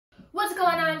What's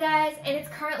going on, guys? And it's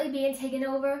currently being taken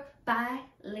over by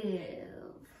Liv.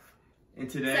 And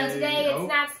today, it's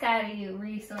not Scotty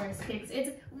Restores Kicks.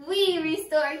 It's We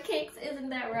Restore Kicks. Isn't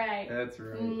that right? That's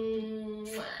right.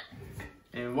 Mwah.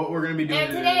 And what we're going to be doing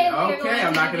today, we're okay, going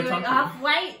I'm not to going to talk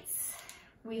off-whites.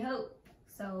 We hope.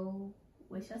 So,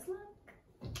 wish us luck.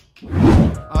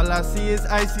 All I see is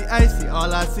icy, icy.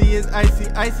 All I see is icy,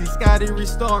 icy. Scotty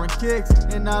Restoring Kicks.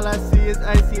 And all I see is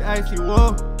icy, icy.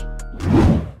 Whoa.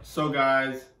 So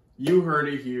guys, you heard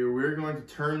it here. We're going to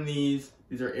turn these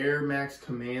are Air Max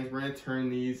commands. We're going to turn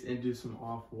these into some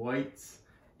off-whites.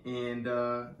 And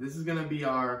this is going to be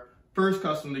our first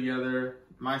custom together,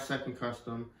 my second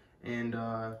custom. And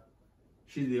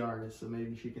she's the artist, so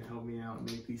maybe she can help me out and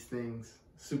make these things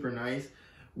super nice.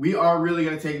 We are really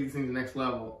going to take these things to the next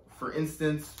level. For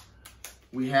instance,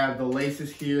 we have the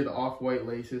laces here, the off-white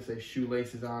laces, they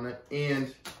shoelaces on it.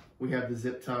 And we have the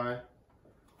zip tie.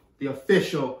 The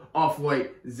official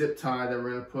off-white zip tie that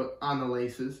we're going to put on the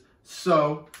laces.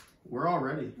 So, we're all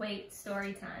ready. Wait,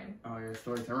 story time. Oh yeah,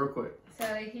 story time, real quick. So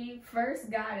he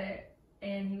first got it,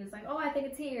 and he was like, oh, I think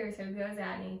it's here. So he goes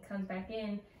out and he comes back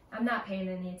in. I'm not paying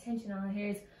any attention on it.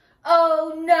 Here's,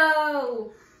 oh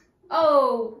no!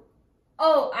 Oh,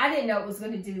 I didn't know it was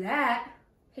going to do that.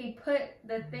 He put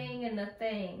the thing in the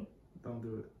thing. Don't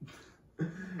do it.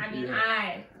 I mean, yeah.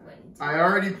 I wouldn't do I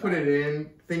already put it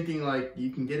in thinking like you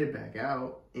can get it back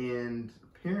out, and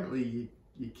apparently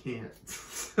you can't.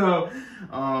 So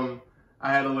I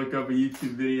had to look up a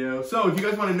YouTube video. So if you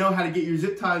guys want to know how to get your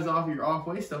zip ties off your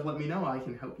off-white stuff, let me know. I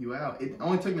can help you out. It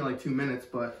only took me like 2 minutes,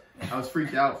 but I was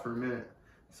freaked out for a minute.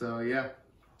 So yeah,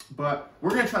 but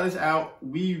we're gonna try this out.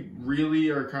 We really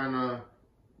are kind of,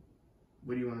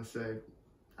 what do you want to say?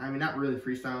 I mean, not really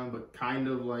freestyling, but kind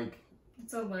of like,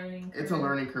 it's a learning curve. It's a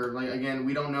learning curve. Like, again,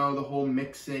 we don't know the whole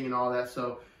mixing and all that.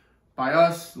 So, by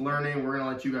us learning, we're going to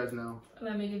let you guys know.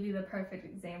 Let me give you the perfect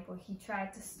example. He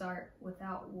tried to start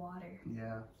without water.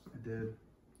 Yeah, I did.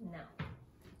 No.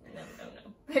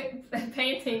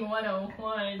 Painting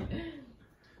 101.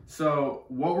 So,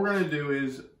 what we're going to do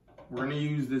is we're going to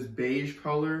use this beige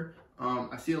color.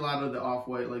 I see a lot of the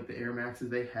off-white, like the Air Maxes,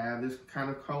 they have this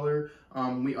kind of color.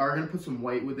 We are going to put some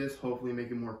white with this, hopefully make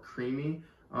it more creamy.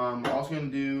 We're also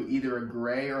going to do either a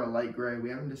gray or a light gray. We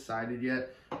haven't decided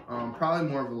yet. Probably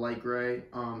more of a light gray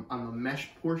on the mesh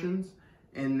portions.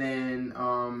 And then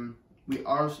we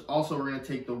are also we're going to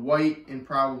take the white and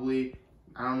probably,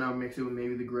 I don't know, mix it with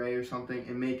maybe the gray or something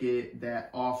and make it that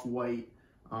off-white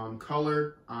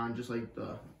color on just like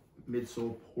the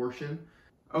midsole portion.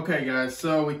 Okay guys,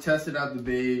 so we tested out the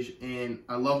beige and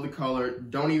I love the color.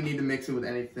 Don't even need to mix it with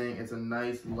anything. It's a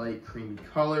nice light creamy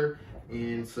color.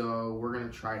 And so we're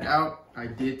gonna try it out. I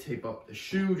did tape up the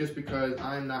shoe just because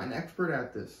I'm not an expert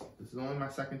at this. This is only my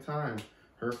second time,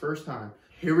 her first time.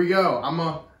 Here we go. I'm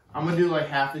gonna do like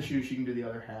half the shoe, she can do the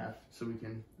other half so we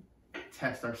can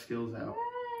test our skills out.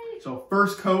 Yay. So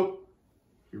first coat,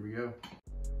 here we go.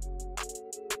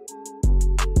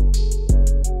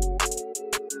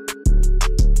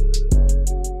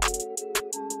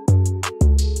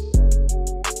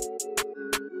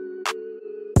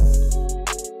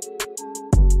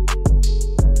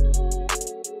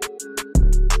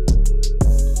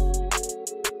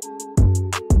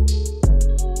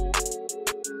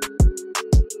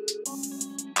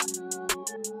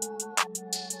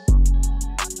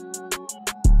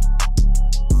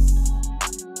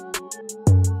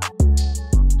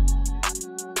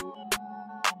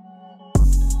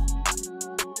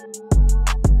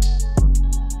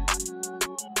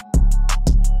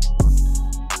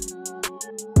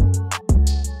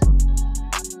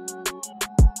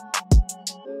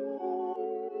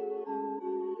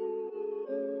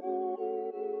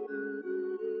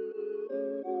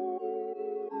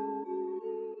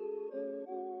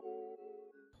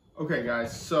 Okay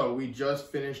guys, so we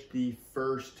just finished the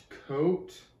first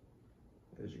coat.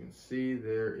 As you can see,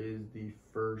 there is the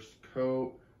first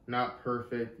coat. Not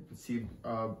perfect. You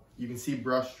can see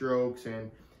brush strokes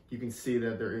and you can see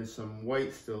that there is some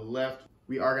white still left.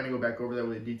 We are going to go back over that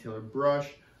with a detailer brush.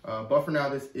 But for now,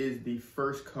 this is the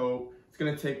first coat. It's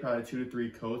going to take probably 2 to 3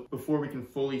 coats before we can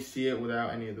fully see it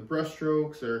without any of the brush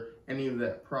strokes or any of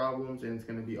that problems. And it's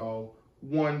going to be all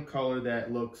one color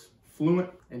that looks fluent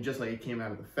and just like it came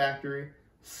out of the factory.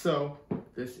 So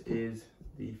this is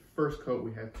the first coat.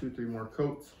 We have 2 or 3 more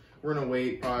coats. We're gonna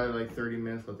wait probably like 30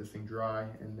 minutes, let this thing dry,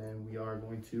 and then we are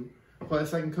going to apply the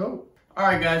second coat. All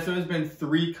right guys, so there's been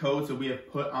 3 coats that we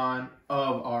have put on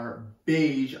of our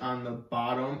beige on the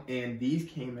bottom, and these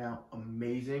came out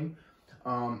amazing.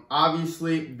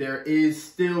 Obviously, there is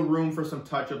still room for some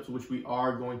touch-ups, which we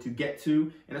are going to get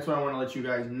to, and that's what I want to let you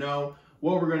guys know.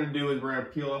 what we're gonna do is we're gonna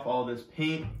peel off all this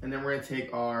paint, and then we're gonna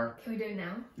take our... Can we do it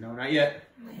now? No, not yet.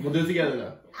 We'll do it together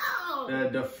though. No! The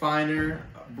definer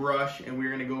brush, and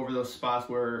we're gonna go over those spots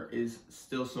where is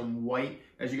still some white.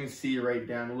 As you can see right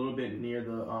down a little bit near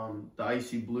the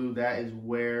icy blue, that is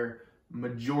where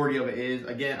majority of it is.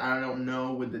 Again, I don't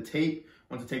know with the tape,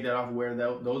 once I take that off, where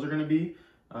those are gonna be.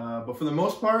 But for the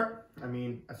most part, I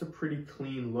mean, that's a pretty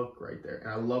clean look right there. And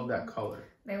I love that color.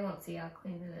 They won't see how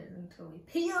clean it is until we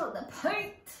peel the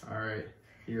paint. All right,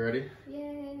 you ready?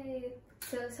 Yay,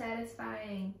 so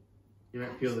satisfying. You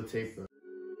might peel the tape though.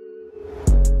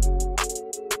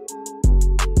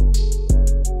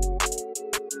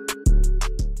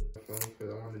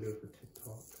 Because I want to do it for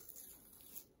TikTok.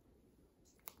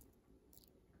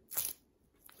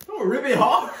 Oh, rip it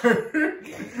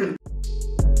hard!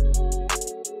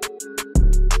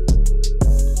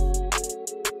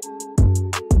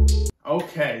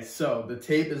 Okay, so the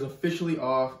tape is officially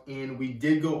off, and we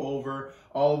did go over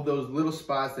all of those little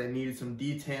spots that needed some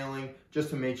detailing just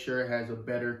to make sure it has a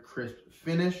better crisp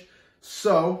finish.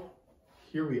 So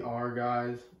here we are,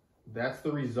 guys. That's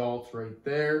the results right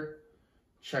there.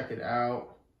 Check it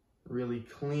out. Really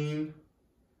clean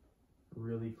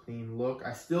look.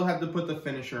 I still have to put the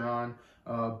finisher on,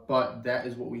 but that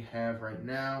is what we have right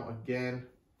now. Again,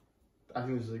 I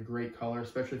think this is a great color,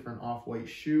 especially for an off-white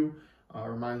shoe.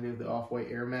 Reminds me of the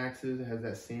off-white Air Maxes. It has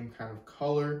that same kind of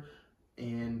color.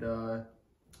 And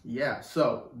yeah,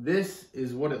 so this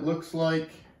is what it looks like.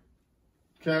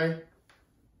 Okay.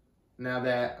 Now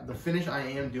that the finish I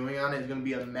am doing on it is going to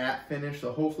be a matte finish,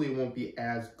 so hopefully it won't be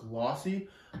as glossy.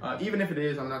 Even if it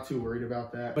is, I'm not too worried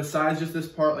about that. Besides just this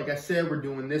part, like I said, we're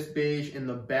doing this beige in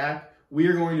the back. We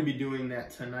are going to be doing that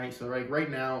tonight. So right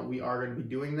now, we are going to be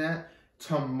doing that.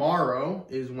 Tomorrow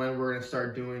is when we're going to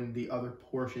start doing the other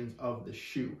portions of the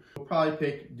shoe. We'll probably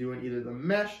pick doing either the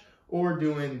mesh or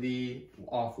doing the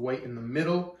off-white in the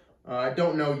middle. I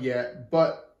don't know yet,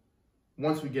 but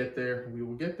once we get there, we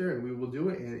will get there and we will do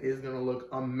it, and it is going to look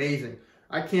amazing.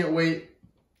 I can't wait.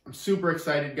 I'm super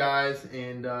excited, guys,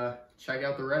 and check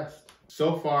out the rest.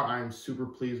 So far, I'm super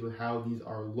pleased with how these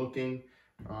are looking.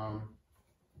 I'll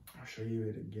show you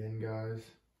it again, guys.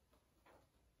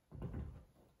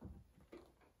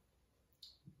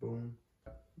 Boom.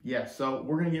 Yeah, so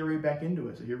we're gonna get right back into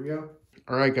it. So here we go.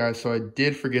 All right, guys, so I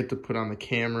did forget to put on the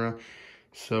camera.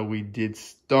 So we did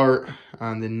start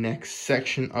on the next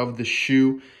section of the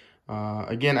shoe.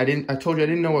 Again, I told you I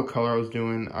didn't know what color I was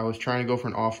doing. I was trying to go for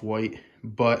an off-white,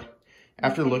 but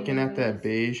after looking at that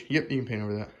beige, yep, you can paint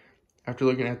over that. After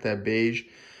looking at that beige,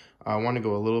 I want to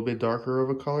go a little bit darker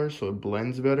of a color so it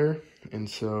blends better. And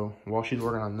so while she's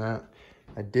working on that,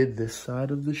 I did this side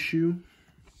of the shoe.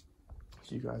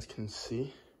 You guys can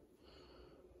see.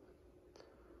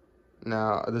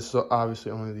 Now, this is obviously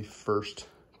only the first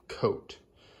coat,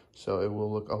 so it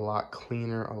will look a lot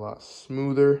cleaner, a lot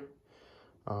smoother.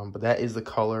 But that is the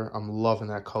color. I'm loving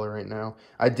that color right now.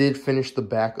 I did finish the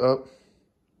back up.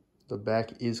 The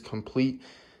back is complete.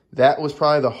 That was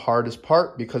probably the hardest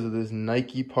part because of this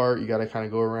Nike part. You got to kind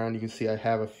of go around. You can see I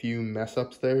have a few mess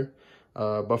ups there.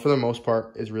 But for the most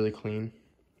part, it's really clean.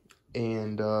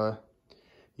 And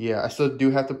yeah, I still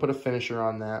do have to put a finisher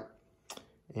on that.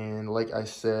 And like I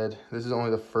said, this is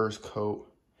only the first coat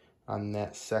on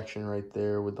that section right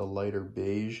there with the lighter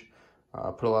beige.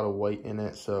 Put a lot of white in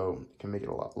it so it can make it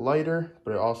a lot lighter,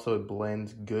 but it also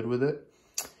blends good with it.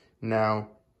 Now,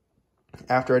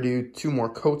 after I do 2 more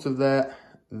coats of that,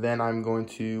 then I'm going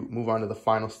to move on to the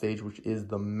final stage, which is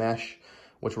the mesh,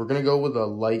 which we're going to go with a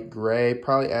light gray,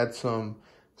 probably add some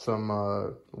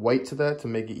white to that to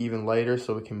make it even lighter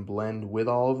so it can blend with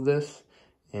all of this.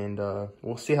 And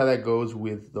we'll see how that goes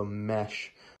with the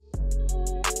mesh.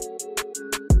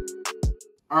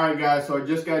 Alright guys, so I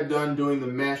just got done doing the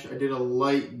mesh. I did a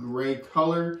light gray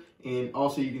color, and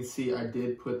also you can see I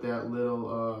did put that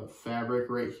little fabric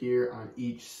right here on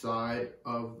each side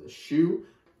of the shoe.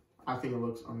 I think it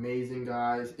looks amazing,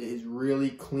 guys. It is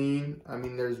really clean. I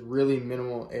mean, there's really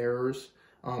minimal errors.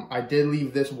 I did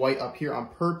leave this white up here on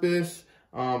purpose,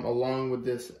 along with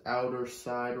this outer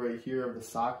side right here of the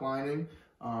sock lining.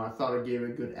 I thought it gave it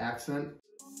a good accent.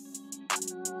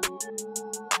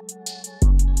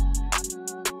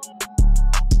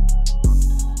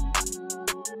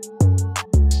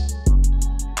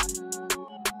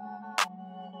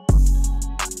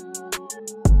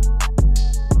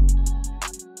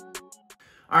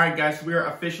 All right, guys, we are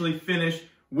officially finished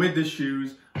with the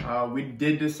shoes. We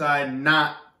did decide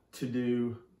not to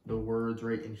do the words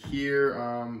right in here.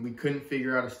 We couldn't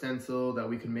figure out a stencil that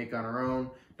we could make on our own.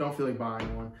 Don't feel like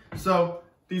buying one. So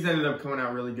These ended up coming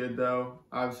out really good though.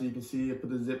 Obviously you can see I put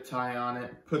the zip tie on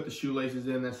it, put the shoelaces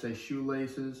in that say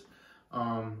shoelaces.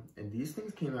 And these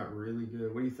things came out really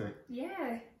good. What do you think?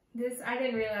 Yeah, I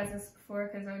didn't realize this before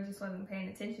because I just wasn't paying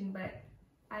attention, but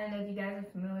I don't know if you guys are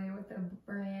familiar with the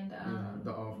brand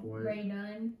the Off-White. Ray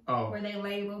Nunn, where they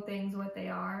label things what they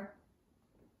are,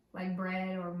 like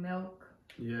bread or milk.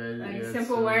 Yeah,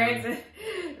 simple words.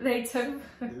 They took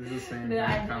it's the same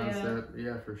the concept.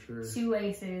 Yeah, for sure.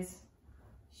 Shoelaces.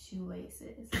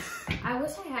 I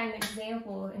wish I had an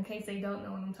example in case they don't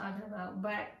know what I'm talking about,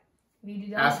 but if you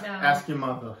don't know, ask your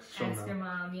mother. Ask your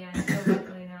mom. Yeah, she'll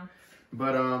definitely know.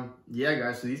 But yeah,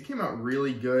 guys. So these came out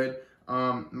really good.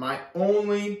 My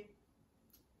only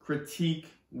critique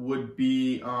would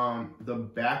be the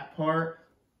back part,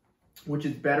 which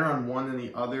is better on one than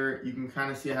the other. You can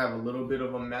kind of see I have a little bit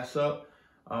of a mess up.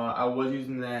 I was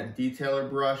using that detailer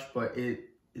brush, but it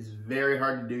is very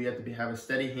hard to do. You have to have a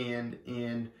steady hand,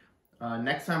 and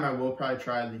next time I will probably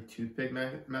try the toothpick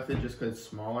method just because it's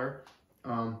smaller.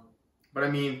 But I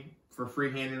mean, for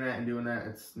freehanding that and doing that,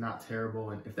 it's not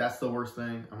terrible, and if that's the worst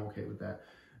thing, I'm okay with that.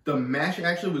 The mesh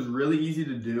actually was really easy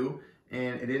to do,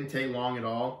 and it didn't take long at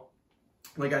all.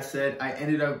 Like I said, I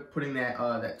ended up putting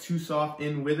that Too Soft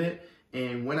in with it,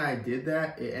 and when I did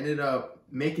that, it ended up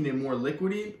making it more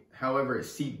liquidy. However, it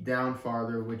seeped down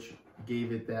farther, which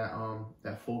gave it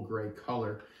that full gray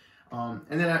color.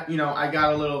 And then I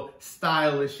got a little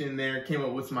stylish in there, came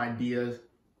up with some ideas.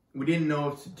 We didn't know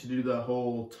if to do the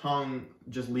whole tongue,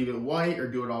 just leave it white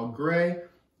or do it all gray.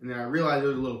 And then I realized there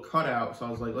was a little cutout, so I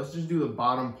was like, let's just do the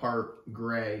bottom part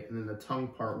gray and then the tongue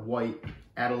part white,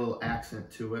 add a little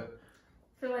accent to it.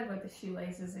 I feel like with the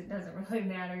shoelaces, it doesn't really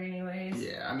matter anyways.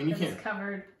 Yeah, I mean, it's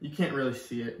covered. You can't really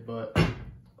see it, but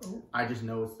I just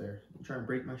know it's there. You trying to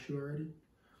break my shoe already?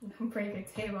 Break a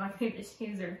table. I think the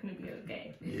shoes are going to be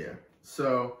okay. Yeah.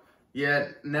 So, yeah,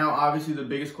 now obviously the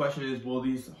biggest question is, will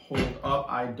these hold up?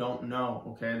 I don't know,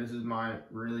 okay? This is my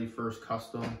really first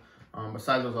custom.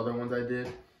 Besides those other ones I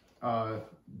did.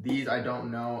 These, I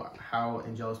don't know how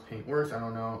Angelus paint works. I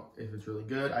don't know if it's really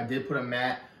good. I did put a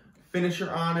matte finisher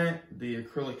on it, the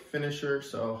acrylic finisher,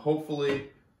 so hopefully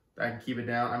I can keep it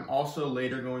down. I'm also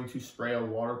later going to spray a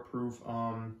waterproof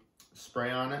spray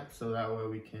on it, so that way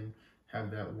we can have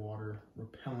that water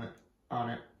repellent on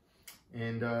it.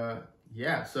 And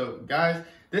yeah, so guys,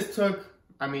 this took,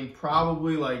 I mean,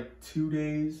 probably like 2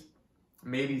 days,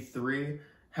 maybe 3.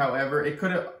 However, it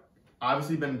could have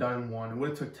obviously been done in 1. It would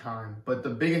have took time. But the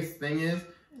biggest thing is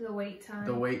the wait time.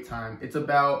 The wait time. It's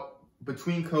about,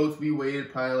 between coats, we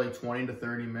waited probably like 20 to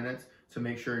 30 minutes to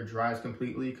make sure it dries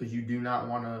completely, because you do not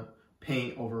want to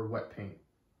paint over wet paint.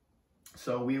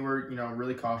 So we were,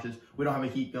 really cautious. We don't have a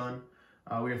heat gun.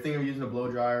 We were thinking of using a blow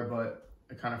dryer, but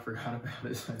I kind of forgot about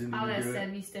it, so I didn't All even that do said,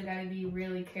 it. you still got to be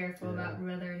really careful about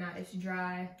whether or not it's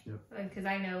dry. Yep. Because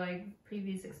I know, like,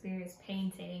 previous experience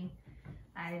painting,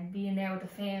 I'd be in there with a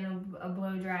fan of a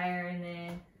blow dryer, and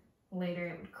then later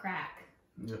it would crack.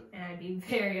 Yep. And I'd be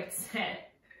very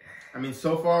upset. I mean,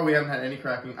 so far we haven't had any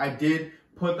cracking. I did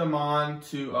put them on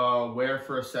to wear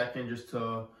for a second just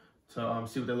to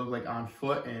see what they look like on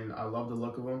foot, and I love the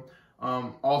look of them.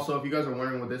 Also, if you guys are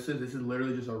wondering what this is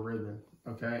literally just a ribbon,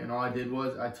 okay? And all I did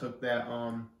was I took that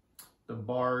the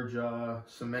barge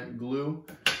cement glue,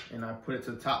 and I put it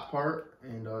to the top part,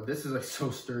 and this is like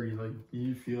so sturdy. Like,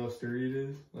 you feel how sturdy it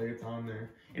is? Like, it's on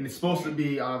there. And it's supposed to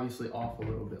be obviously off a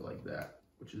little bit like that,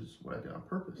 which is what I did on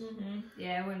purpose.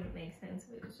 Yeah, it wouldn't make sense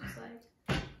if it was just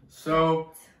like...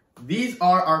 So, these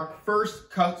are our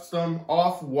first custom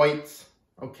off-whites,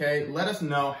 okay? Let us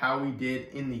know how we did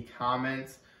in the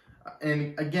comments.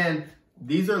 And again,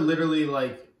 these are literally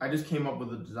like, I just came up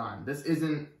with a design. This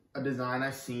isn't a design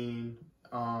I've seen,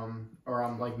 or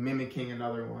I'm like mimicking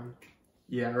another one.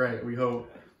 Yeah, right, we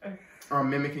hope. Or I'm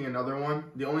mimicking another one.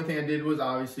 The only thing I did was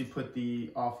obviously put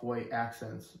the off-white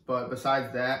accents. But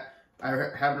besides that, I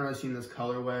haven't really seen this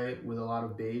colorway with a lot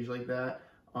of beige like that.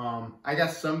 I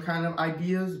got some kind of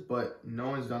ideas, but no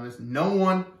one's done this. No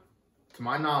one, to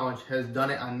my knowledge, has done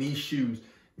it on these shoes.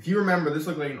 If you remember, this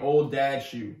looked like an old dad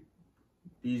shoe.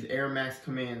 These Air Max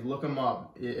Commands, look them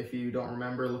up. If you don't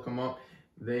remember, look them up.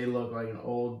 They look like an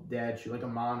old dad shoe, like a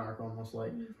Monarch almost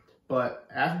like. But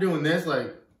after doing this,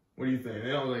 like, what do you think?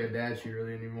 They don't look like a dad shoe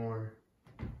really anymore.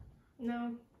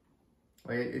 No.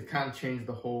 Like, it kind of changed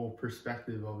the whole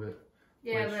perspective of it.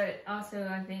 Yeah, but also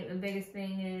I think the biggest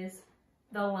thing is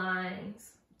the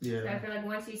lines. Yeah. So I feel like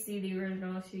once you see the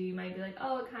original shoe, you might be like,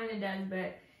 oh, it kind of does,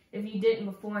 but if you didn't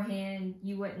beforehand,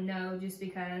 you wouldn't know, just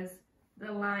because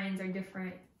the lines are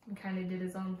different, and kind of did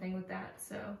his own thing with that,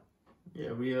 so.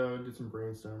 Yeah, we did some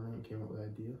brainstorming and came up with an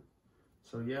idea.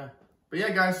 So yeah, But yeah,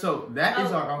 guys, so that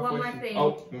is our one outfit. more thing.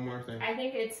 Oh, one more thing. I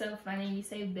think it's so funny you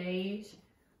say beige,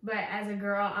 but as a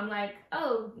girl, I'm like,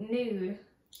 oh, nude.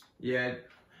 Yeah.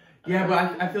 Yeah,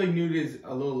 but I feel like nude is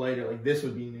a little lighter. Like, this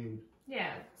would be nude.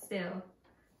 Yeah, still.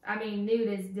 I mean,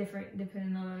 nude is different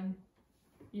depending on,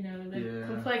 you know, the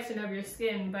complexion of your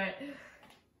skin, but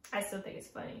I still think it's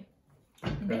funny.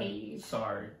 Okay. Beige.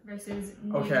 Sorry. Versus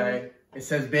nude. Okay. It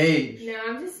says beige. No,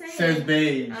 I'm just saying. It says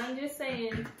beige. I'm just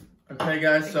saying. Okay,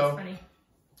 guys, so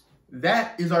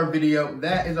that is our video.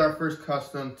 That is our first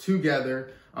custom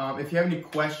together. If you have any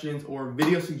questions or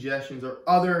video suggestions or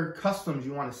other customs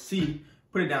you want to see,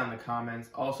 put it down in the comments.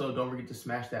 Also, don't forget to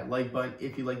smash that like button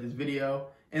if you like this video.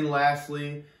 And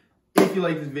lastly, if you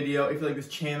like this video, if you like this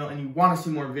channel, and you want to see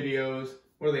more videos,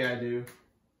 what do they gotta do?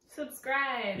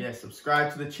 Subscribe. Yeah,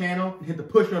 subscribe to the channel and hit the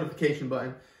push notification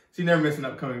button so you never miss an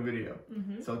upcoming video.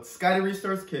 So it's Scotty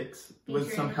Restores Kicks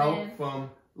with some help from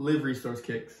Live Restores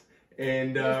Kicks.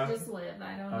 And just live.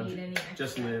 I don't need any extra.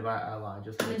 Just live. I lied.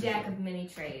 Just I'm a jack of many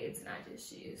trades, not just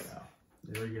shoes. Yeah.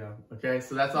 There we go. Okay,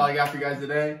 so that's all I got for you guys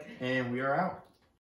today, and we are out.